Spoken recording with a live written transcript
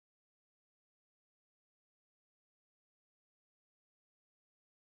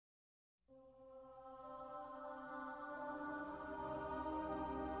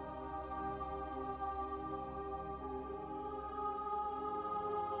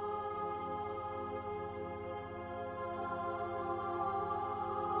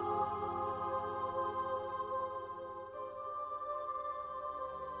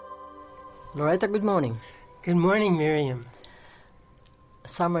Loretta, good morning. Good morning, Miriam.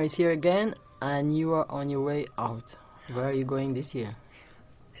 Summer is here again, and you are on your way out. Where are you going this year?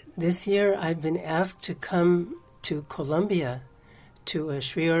 This year I've been asked to come to Colombia to a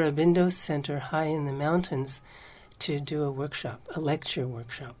Sri Aurobindo center high in the mountains to do a workshop, a lecture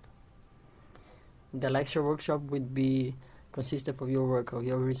workshop. The lecture workshop would be consisted of your work, of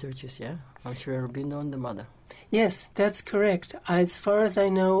your researches, yeah? On Sri Aurobindo and the mother. Yes, that's correct. As far as I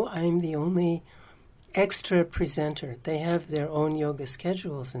know, I'm the only extra presenter. They have their own yoga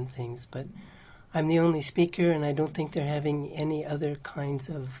schedules and things, but I'm the only speaker, and I don't think they're having any other kinds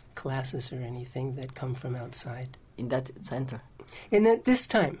of classes or anything that come from outside. In that center? This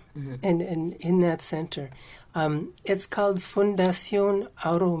time, and in that center. It's called Fundación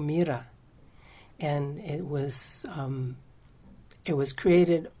Aurobindo, and it was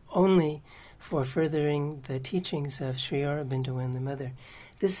created only for furthering the teachings of Sri Aurobindo and the Mother.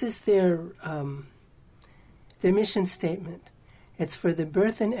 This is their mission statement. It's for the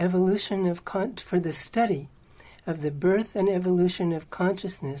birth and evolution of for the study of the birth and evolution of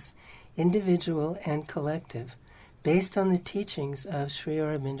consciousness, individual and collective, based on the teachings of Sri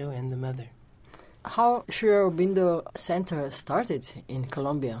Aurobindo and the Mother. How Sri Aurobindo Center started in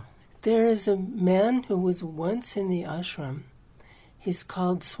Colombia? There is a man who was once in the ashram. He's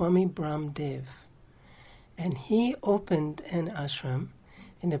called Swami Brahmdev. And he opened an ashram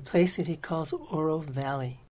in a place that he calls Oro Valley.